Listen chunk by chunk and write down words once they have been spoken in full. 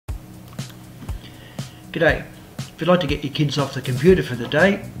G'day. If you'd like to get your kids off the computer for the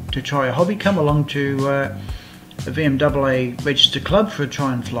day to try a hobby, come along to a VMAA registered club for a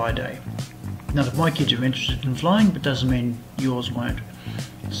try and fly day. None of my kids are interested in flying, but doesn't mean yours won't.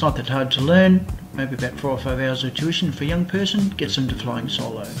 It's not that hard to learn, maybe about 4 or 5 hours of tuition for a young person gets them to flying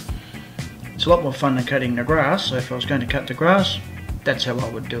solo. It's a lot more fun than cutting the grass, so if I was going to cut the grass, that's how I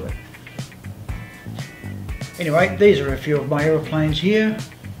would do it. Anyway, these are a few of my aeroplanes here,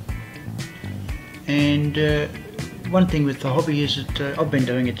 and one thing with the hobby is that I've been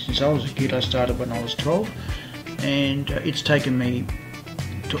doing it since I was a kid. I started when I was 12, and it's taken me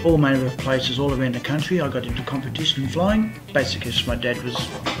to all manner of places all around the country. I got into competition flying, basically because my dad was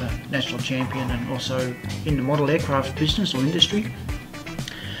a national champion and also in the model aircraft business or industry.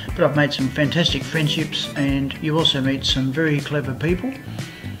 But I've made some fantastic friendships, and you also meet some very clever people.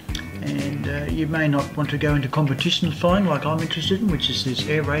 And you may not want to go into competition flying like I'm interested in, which is this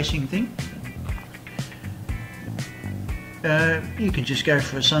air racing thing. You can just go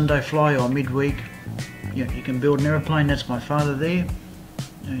for a Sunday fly or midweek. You can build an aeroplane. That's my father there.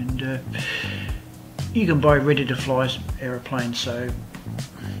 And you can buy ready to fly aeroplanes, so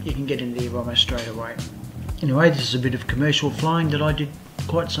you can get in there almost straight away. Anyway, this is a bit of commercial flying that I did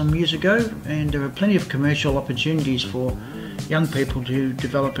quite some years ago, and there are plenty of commercial opportunities for young people to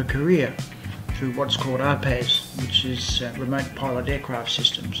develop a career through what's called RPAS, which is Remote Pilot Aircraft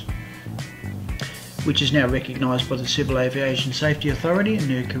Systems, which is now recognised by the Civil Aviation Safety Authority, and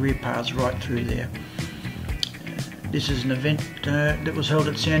there are career paths right through there. This is an event that was held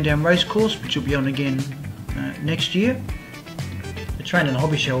at Sandown Racecourse, which will be on again next year. The Train and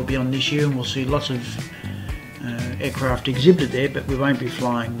Hobby Show will be on this year, and we'll see lots of aircraft exhibited there, but we won't be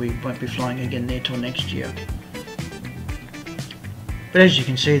flying. We won't be flying again there till next year. But as you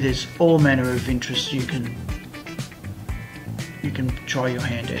can see, there's all manner of interests you can try your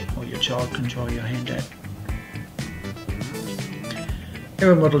hand at, or your child can try your hand at.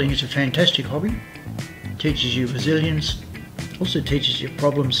 Aeromodelling is a fantastic hobby. It teaches you resilience, also teaches you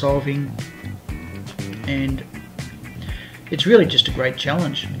problem solving, and it's really just a great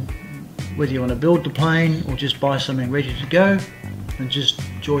challenge. Whether you want to build the plane or just buy something ready to go and just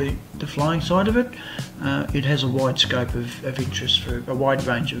enjoy the flying side of it, it has a wide scope of interest for a wide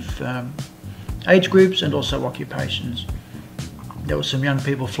range of age groups and also occupations. There were some young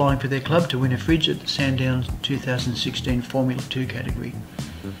people flying for their club to win a fridge at the Sandown 2016 Formula 2 category.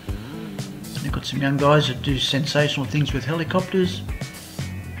 They've got some young guys that do sensational things with helicopters.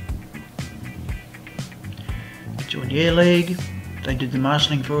 Joined the Air League. They did the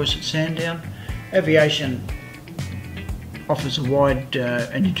marshalling for us at Sandown. Aviation offers a wide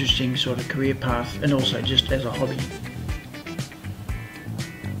and interesting sort of career path, and also just as a hobby.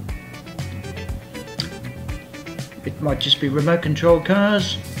 It might just be remote controlled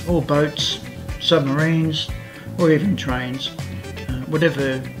cars, or boats, submarines, or even trains.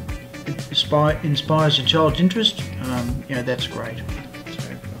 Whatever inspires a child's interest, that's great.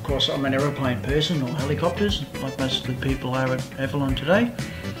 So, of course, I'm an aeroplane person, or helicopters, like most of the people are at Avalon today.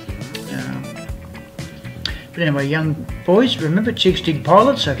 But anyway, young boys, remember, chicks dig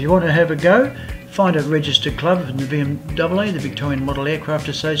pilots, so if you want to have a go, find a registered club in the VMAA, the Victorian Model Aircraft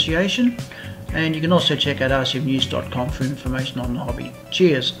Association, and you can also check out rcmnews.com for information on the hobby.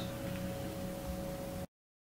 Cheers!